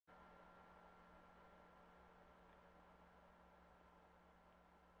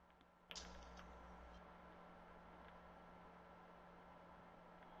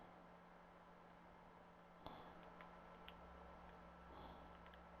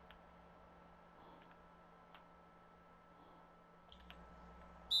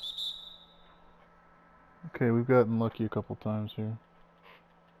Okay, we've gotten lucky a couple times here.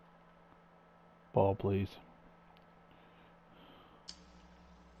 Ball, please.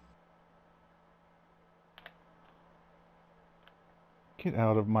 Get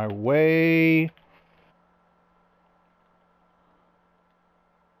out of my way.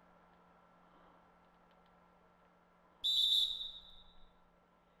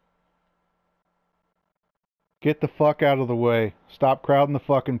 Get the fuck out of the way. Stop crowding the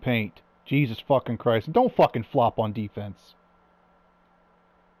fucking paint. Jesus fucking Christ. And don't fucking flop on defense.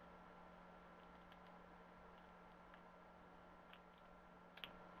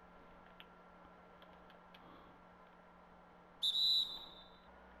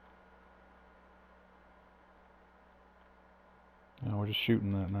 No, we're just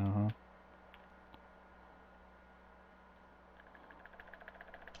shooting that now, huh?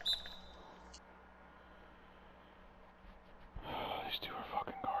 These two are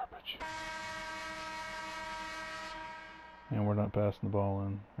fucking garbage. And we're not passing the ball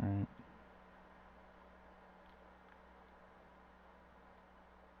in. Alright.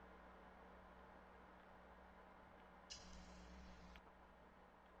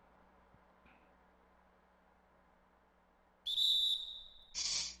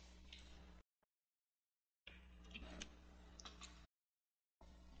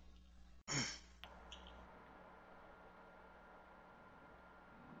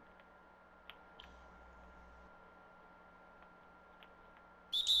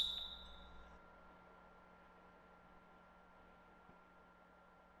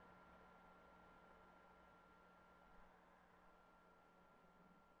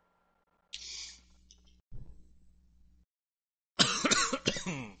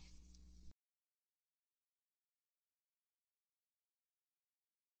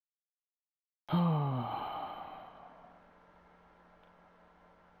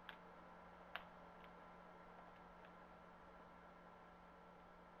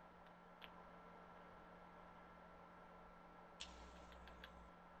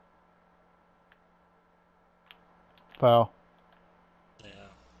 Foul. Yeah.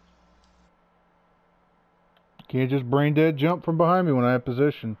 Can't just brain dead jump from behind me when I have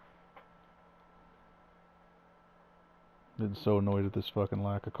position. Getting so annoyed at this fucking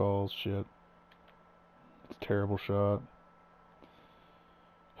lack of calls. Shit. It's a terrible shot.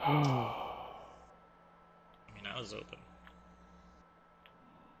 I mean, I was open.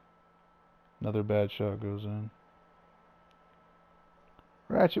 Another bad shot goes in.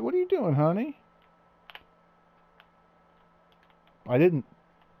 Ratchet, what are you doing, honey? I didn't.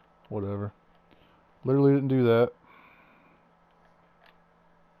 Whatever. Literally didn't do that.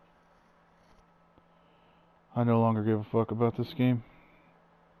 I no longer give a fuck about this game.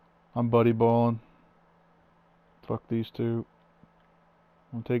 I'm buddy balling. Fuck these two.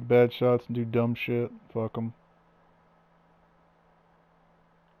 I'm gonna take bad shots and do dumb shit. Fuck them.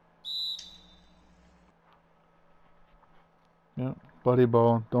 Yeah, buddy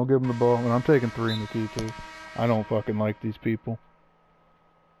balling. Don't give them the ball. And I'm taking 3 in the key too. I don't fucking like these people.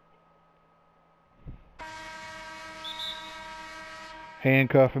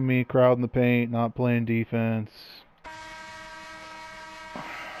 Handcuffing me, crowding the paint, not playing defense.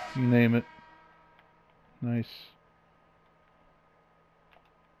 You name it. Nice.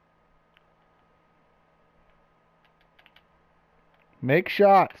 Make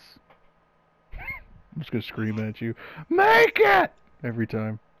shots. I'm just gonna scream at you. Make it! Every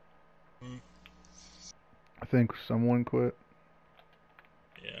time. I think someone quit.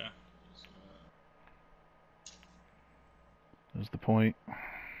 Yeah. That's the point.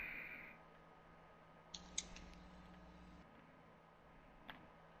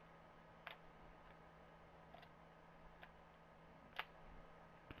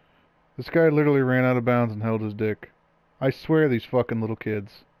 This guy literally ran out of bounds and held his dick. I swear these fucking little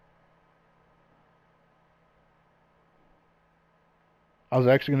kids. I was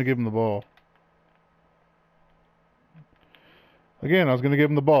actually going to give him the ball. Again, I was going to give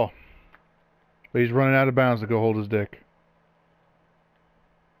him the ball. But he's running out of bounds to go hold his dick.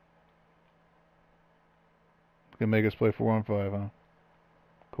 Gonna make us play 4-on-5, huh?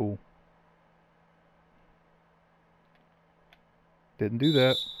 Cool. Didn't do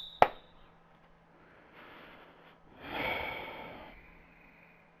that.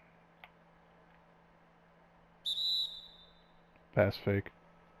 Pass fake.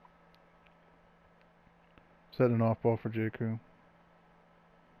 Setting an off ball for Jakku.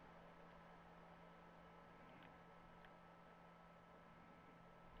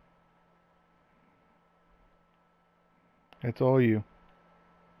 It's all you.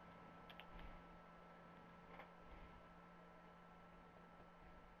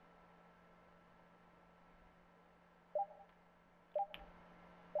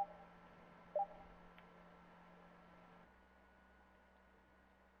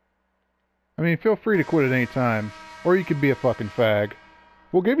 I mean, feel free to quit at any time. Or you could be a fucking fag.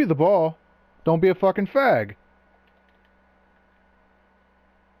 We'll give you the ball. Don't be a fucking fag.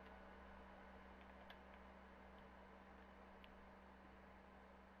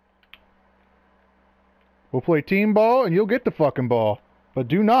 We'll play team ball and you'll get the fucking ball. But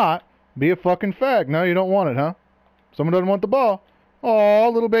do not be a fucking fag. No, you don't want it, huh? Someone doesn't want the ball. Aw,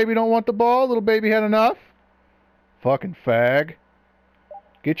 little baby don't want the ball. Little baby had enough. Fucking fag.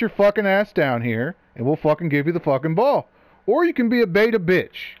 Get your fucking ass down here and we'll fucking give you the fucking ball. Or you can be a beta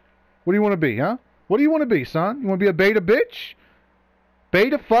bitch. What do you want to be, huh? What do you want to be, son? You want to be a beta bitch?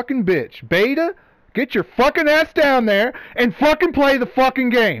 Beta fucking bitch. Beta, get your fucking ass down there and fucking play the fucking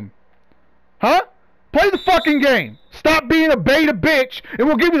game. Huh? Play the fucking game. Stop being a beta bitch and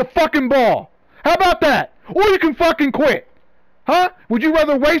we'll give you the fucking ball. How about that? Or you can fucking quit. Huh? Would you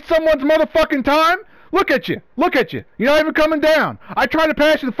rather waste someone's motherfucking time? Look at you. Look at you. You're not even coming down. I try to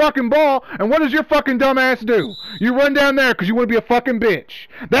pass you the fucking ball, and what does your fucking dumb ass do? You run down there because you want to be a fucking bitch.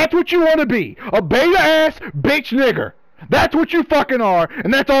 That's what you want to be. A beta ass bitch nigger. That's what you fucking are,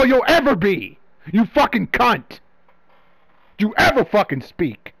 and that's all you'll ever be. You fucking cunt. Do you ever fucking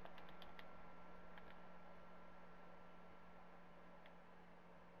speak?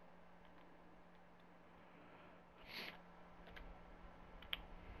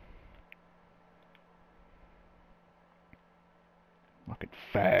 Fucking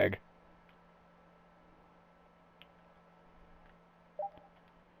fag.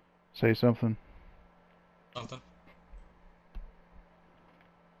 Say something. Something.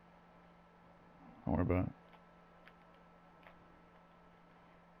 Don't worry about it.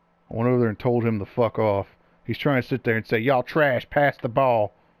 I went over there and told him to fuck off. He's trying to sit there and say, y'all trash, pass the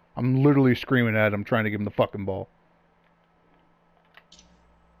ball. I'm literally screaming at him, trying to give him the fucking ball.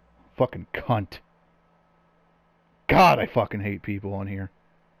 Fucking cunt. God, I fucking hate people on here.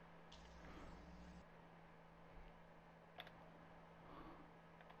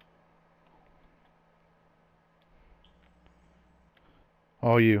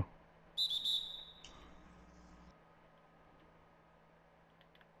 All you.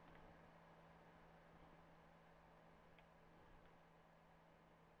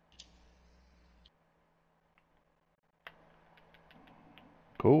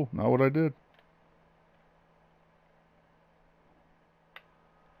 Cool, not what I did.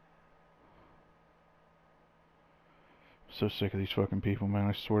 So sick of these fucking people, man.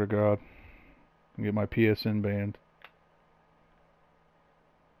 I swear to God. I'm gonna get my PSN banned.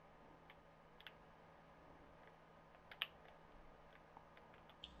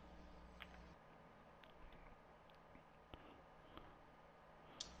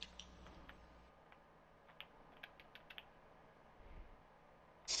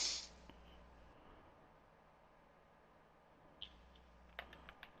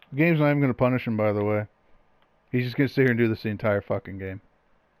 The game's not even gonna punish him, by the way. He's just gonna sit here and do this the entire fucking game.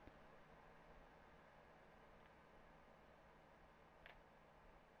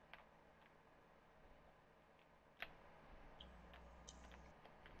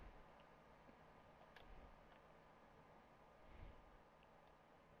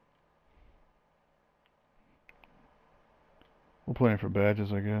 We're playing for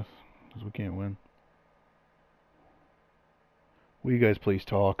badges, I guess, because we can't win. Will you guys please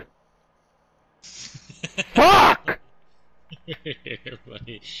talk? Fuck!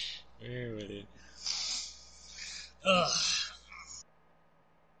 Everybody. Everybody. Ugh.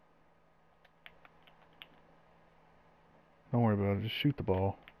 Don't worry about it, just shoot the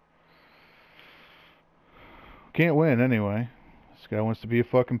ball. Can't win anyway. This guy wants to be a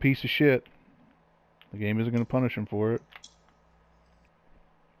fucking piece of shit. The game isn't going to punish him for it.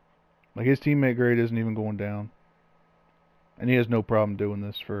 Like, his teammate grade isn't even going down. And he has no problem doing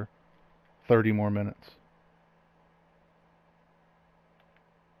this for 30 more minutes.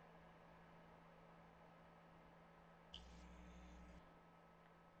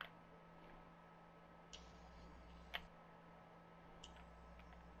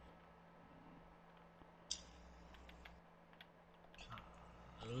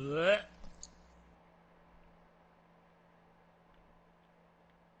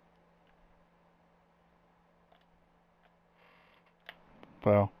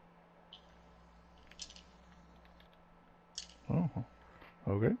 Foul. Oh,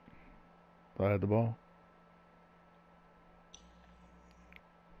 okay. Thought I had the ball.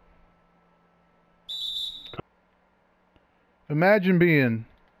 Imagine being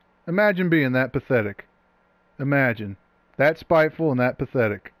that pathetic. Imagine that spiteful and that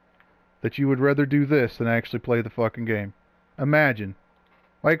pathetic that you would rather do this than actually play the fucking game. Imagine.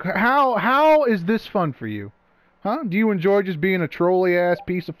 Like, how is this fun for you? Huh? Do you enjoy just being a trolly-ass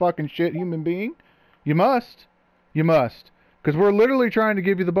piece of fucking shit human being? You must. You must. Because we're literally trying to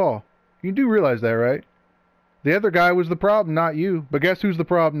give you the ball. You do realize that, right? The other guy was the problem, not you. But guess who's the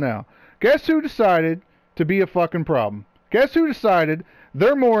problem now? Guess who decided to be a fucking problem? Guess who decided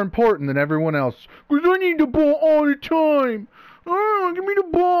they're more important than everyone else? Because I need the ball all the time. Oh, give me the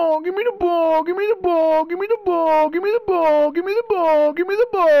ball, give me the ball, give me the ball, give me the ball, give me the ball, give me the ball, give me the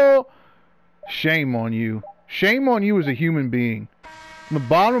ball. Shame on you. Shame on you as a human being. From the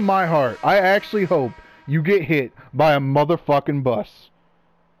bottom of my heart, I actually hope you get hit by a motherfucking bus.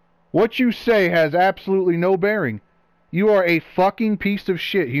 What you say has absolutely no bearing. You are a fucking piece of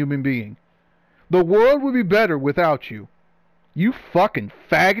shit human being. The world would be better without you. You fucking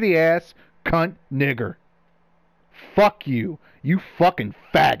faggoty ass cunt nigger. Fuck you. You fucking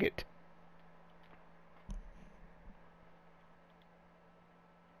faggot.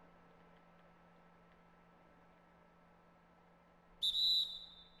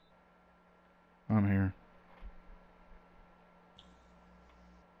 I'm here.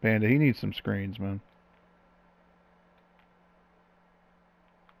 Panda, he needs some screens, man.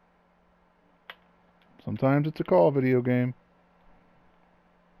 Sometimes it's a call video game.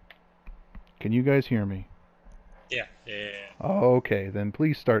 Can you guys hear me? Yeah. Okay, then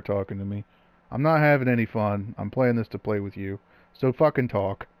please start talking to me. I'm not having any fun. I'm playing this to play with you. So fucking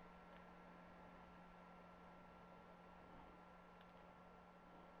talk.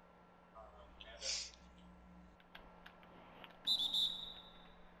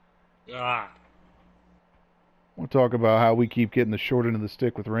 Ah. We'll talk about how we keep getting the short end of the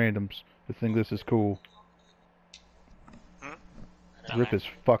stick with randoms who think this is cool. Rip his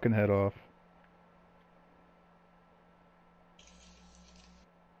fucking head off.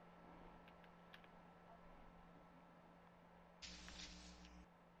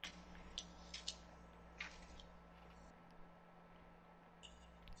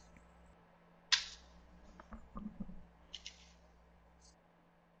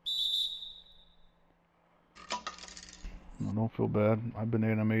 No, don't feel bad. I've been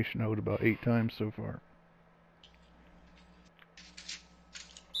animation owed about 8 times so far.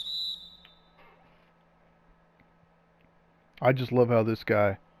 I just love how this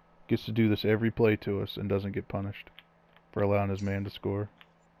guy gets to do this every play to us and doesn't get punished for allowing his man to score.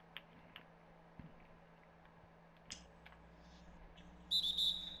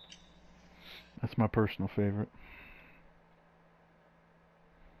 That's my personal favorite.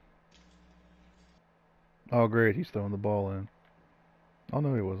 Oh, great. He's throwing the ball in. Oh,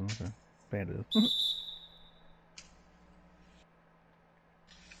 no, he wasn't. Okay. Bandit.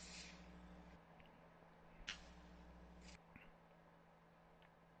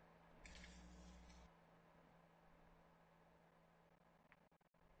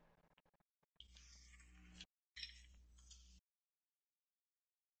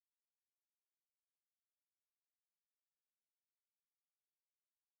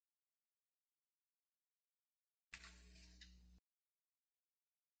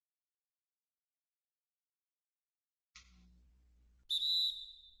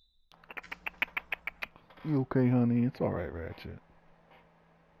 You okay, honey? It's alright, Ratchet.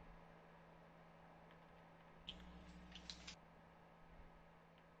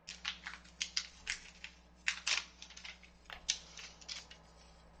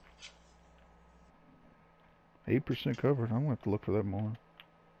 %8 covered. I'm gonna have to look for that more.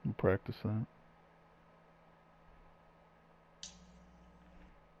 I'll practice that.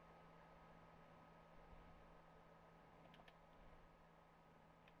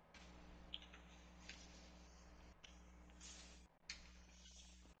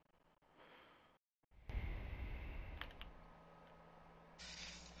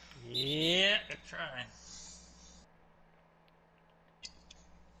 Yeah, good try.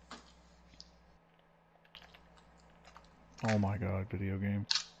 Oh my god, video game.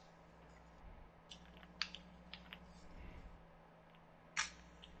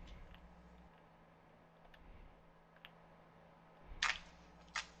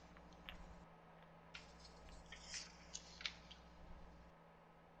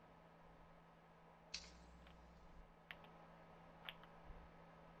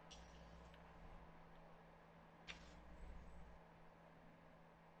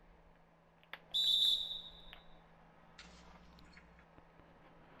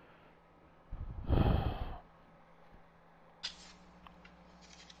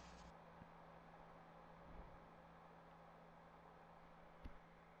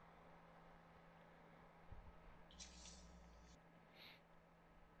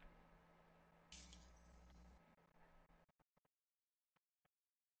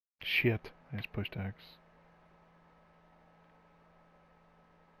 Shit. I just pushed X.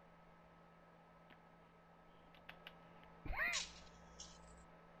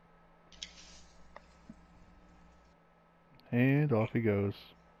 And off he goes.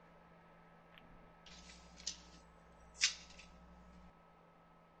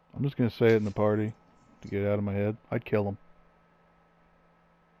 I'm just gonna say it in the party to get it out of my head. I'd kill him.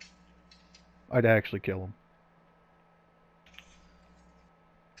 I'd actually kill him.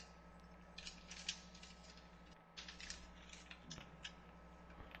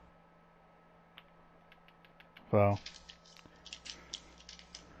 Wow.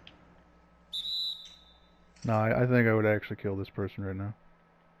 No, I think I would actually kill this person right now.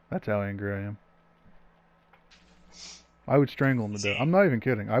 That's how angry I am. I would strangle him to death. I'm not even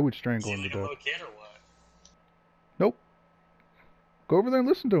kidding. I would strangle him to Like a death. little kid or what? Nope. Go over there and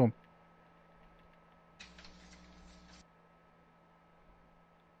listen to him.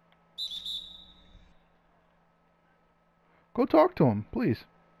 Go talk to him, please.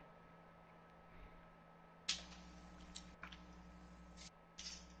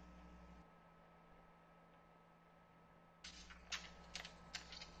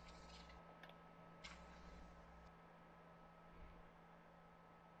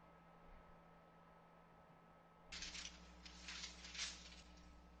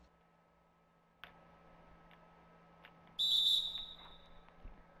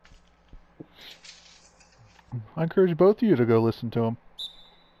 I encourage both of you to go listen to him.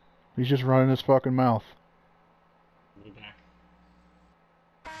 He's just running his fucking mouth. I'll be back.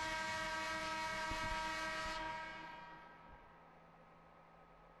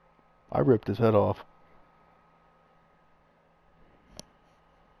 I ripped his head off.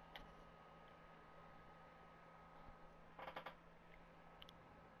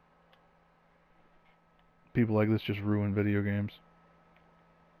 People like this just ruin video games.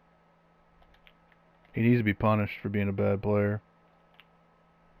 He needs to be punished for being a bad player.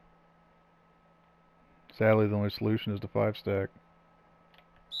 Sadly, the only solution is the 5-stack.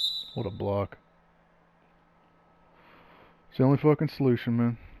 What a block. It's the only fucking solution,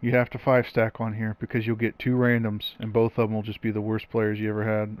 man. You have to 5-stack on here because you'll get 2 randoms and both of them will just be the worst players you ever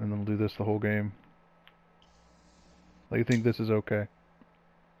had, and they'll do this the whole game. They think this is okay.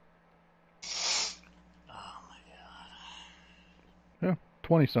 Oh my god. Yeah,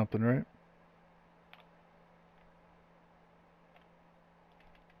 20-something, right?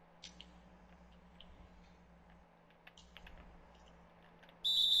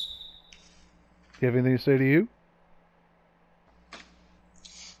 You have anything to say to you?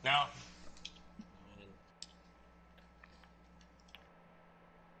 No. I didn't.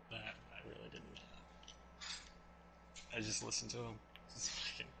 That I really didn't. I just listened to him. Just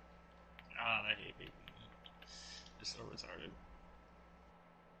fucking. God, I hate people. They're so retarded.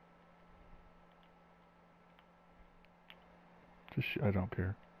 I don't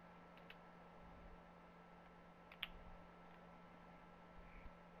care.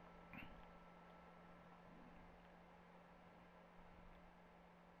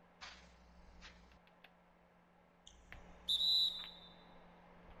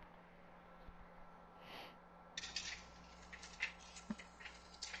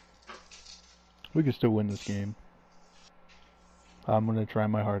 We can still win this game. I'm gonna try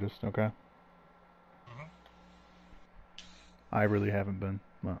my hardest, okay? Mm-hmm. I really haven't been.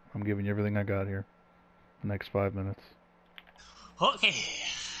 Well, I'm giving you everything I got here. The next 5 minutes. Okay.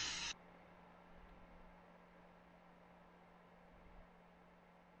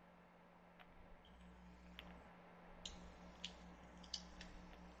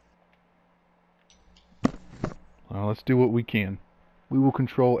 Well, let's do what we can. We will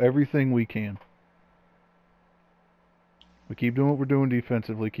control everything we can. We keep doing what we're doing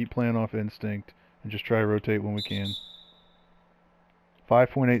defensively, keep playing off instinct, and just try to rotate when we can.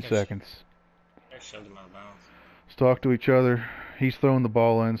 5.8 seconds. I shoved him out of bounds. Let's talk to each other. He's throwing the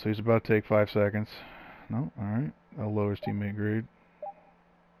ball in, so he's about to take 5 seconds. No, alright. I'll lower his teammate grade.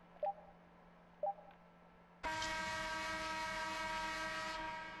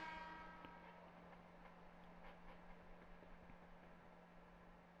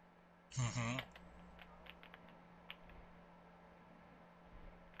 Mm-hmm.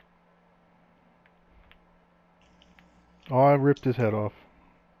 Oh, I ripped his head off.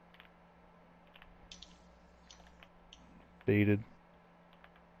 Baited.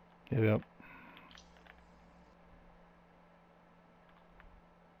 Yep.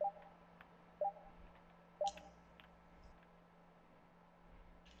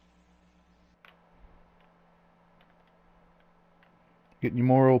 Getting you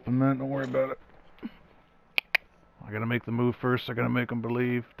more open, man. Don't worry about it. I gotta make the move first. I gotta make them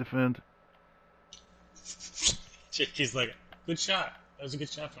believe. Defend. He's like, good shot. That was a good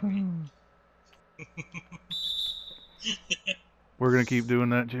shot for me. We're gonna keep doing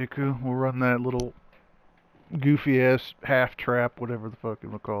that, Jakku. We'll run that little goofy ass half trap, whatever the fuck you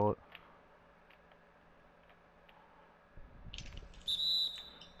wanna call it.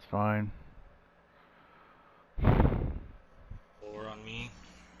 It's fine. 4 on me.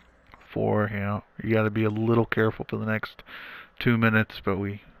 4, you know. You gotta be a little careful for the next 2 minutes, but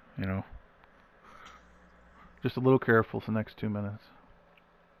we, you know, just a little careful for the next 2 minutes.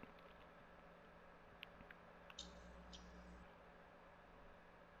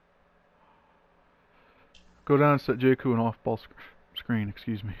 Go down and set Jakku an off-ball screen,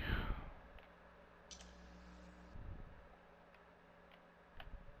 excuse me.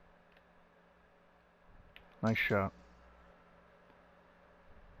 Nice shot.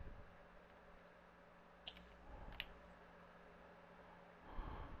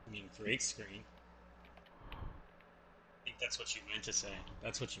 I mean, break screen. I think that's what you meant to say.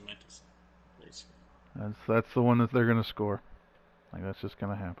 That's what you meant to say. Break screen. That's the one that they're gonna score. Like, that's just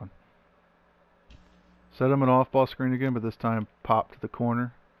gonna happen. Set him an off-ball screen again, but this time pop to the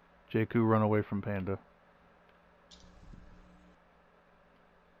corner. Jakku run away from Panda.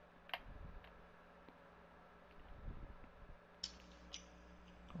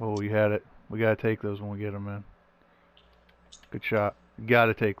 Oh, you had it. We gotta take those when we get them, man. Good shot. You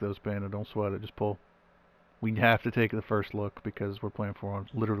gotta take those, Panda. Don't sweat it. Just pull. We have to take the first look because we're playing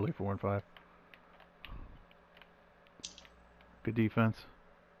literally 4 and 5. Good defense.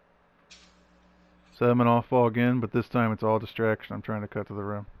 Set him an off ball again, but this time it's all distraction. I'm trying to cut to the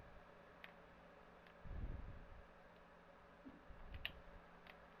rim.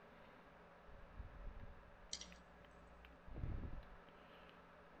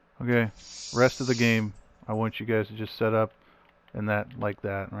 Okay, rest of the game, I want you guys to just set up in that, like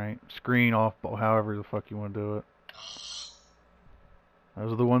that, right? Screen, off ball, however the fuck you want to do it.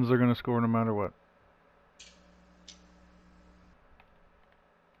 Those are the ones they're going to score no matter what.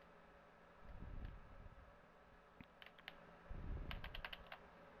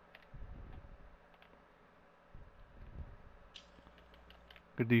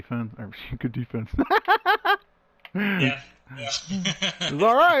 Good defense. Good defense. Yeah. It was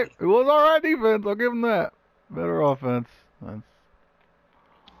alright. It was alright defense. I'll give them that. Better offense. That's...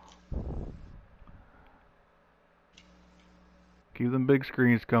 Keep them big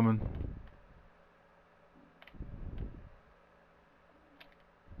screens coming.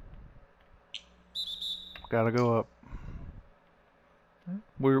 Gotta go up.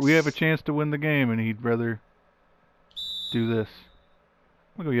 We have a chance to win the game, and he'd rather do this.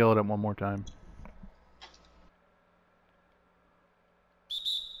 I'm gonna go yell at him one more time.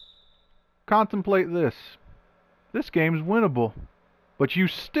 Contemplate this. This game's winnable, but you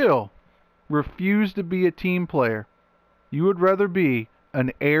still refuse to be a team player. You would rather be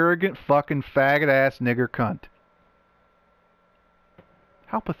an arrogant fucking faggot ass nigger cunt.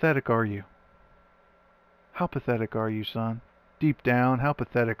 How pathetic are you? How pathetic are you, son? Deep down, how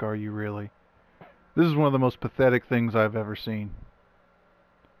pathetic are you really? This is one of the most pathetic things I've ever seen.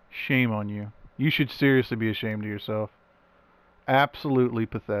 Shame on you. You should seriously be ashamed of yourself. Absolutely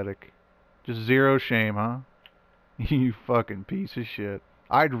pathetic. Just zero shame, huh? You fucking piece of shit.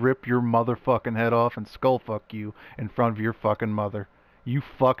 I'd rip your motherfucking head off and skull fuck you in front of your fucking mother. You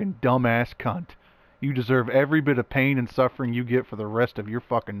fucking dumbass cunt. You deserve every bit of pain and suffering you get for the rest of your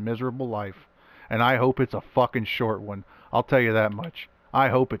fucking miserable life. And I hope it's a fucking short one. I'll tell you that much. I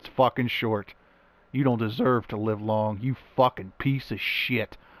hope it's fucking short. You don't deserve to live long, you fucking piece of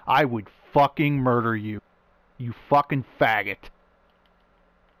shit. I would fucking murder you. You fucking faggot.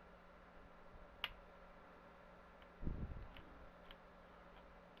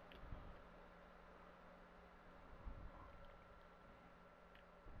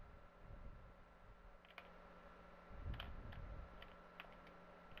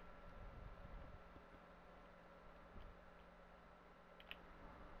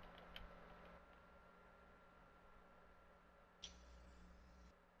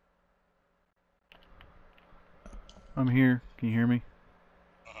 I'm here. Can you hear me?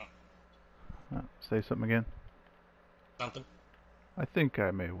 Say something again. Something. I think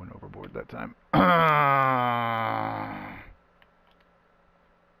I may have went overboard that time. I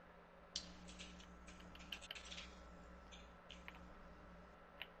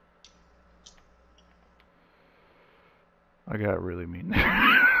got really mean.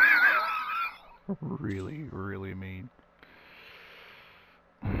 Really, really mean.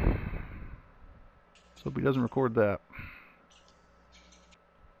 So hope he doesn't record that.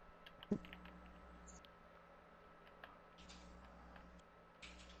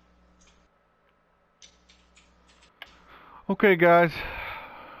 Okay, guys.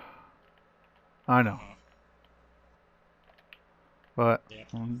 I know. But Yeah.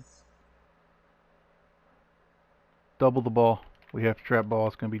 Double the ball. We have to trap ball.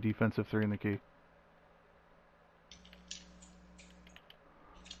 It's going to be defensive 3 in the key.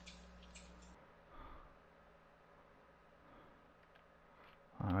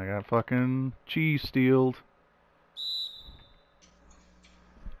 I got fucking cheese stealed.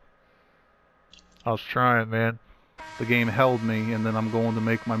 I was trying, man. The game held me, and then I'm going to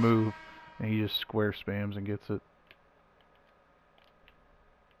make my move, and he just square spams and gets it.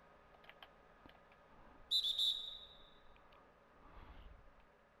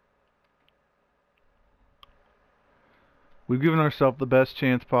 We've given ourselves the best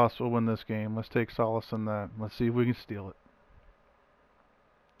chance possible to win this game. Let's take solace in that. Let's see if we can steal it.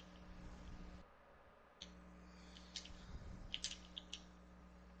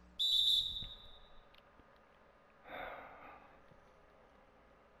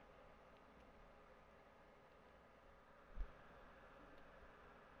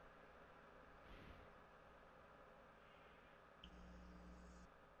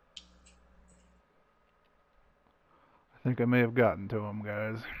 I think I may have gotten to him,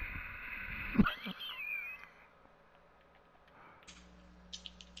 guys.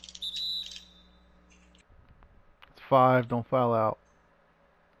 It's 5, don't foul out.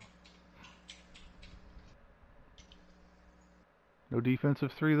 No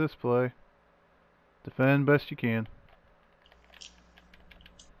defensive 3 this play. Defend best you can.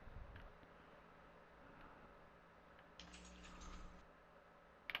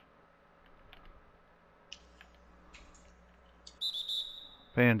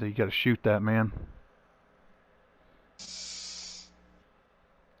 Panda, you gotta shoot that, man.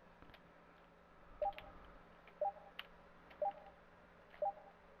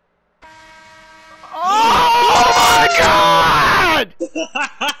 Oh my God!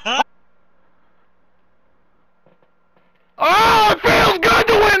 Oh, it feels good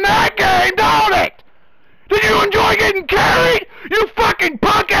to win that game, don't it? Did you enjoy getting carried? You fucking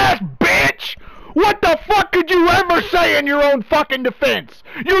punk-ass bitch! What the fuck could you ever say in your own fucking defense?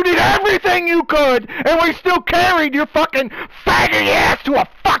 You did everything you could, and we still carried your fucking faggot ass to a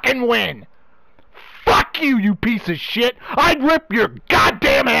fucking win! Fuck you, you piece of shit! I'd rip your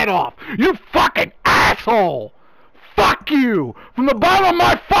goddamn head off! You fucking asshole! Fuck you! From the bottom of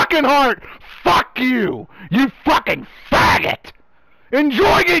my fucking heart, fuck you! You fucking faggot!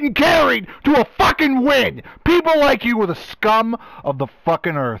 Enjoy getting carried to a fucking win! People like you are the scum of the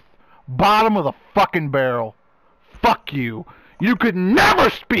fucking earth. Bottom of the fucking barrel. Fuck you. You could never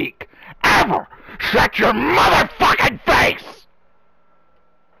speak! Ever! Shut your motherfucking face!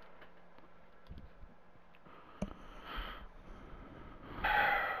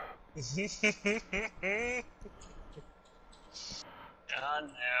 God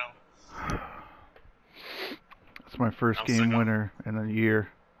no. That's my first I'm game stuck on- winner in a year.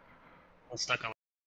 I'm stuck on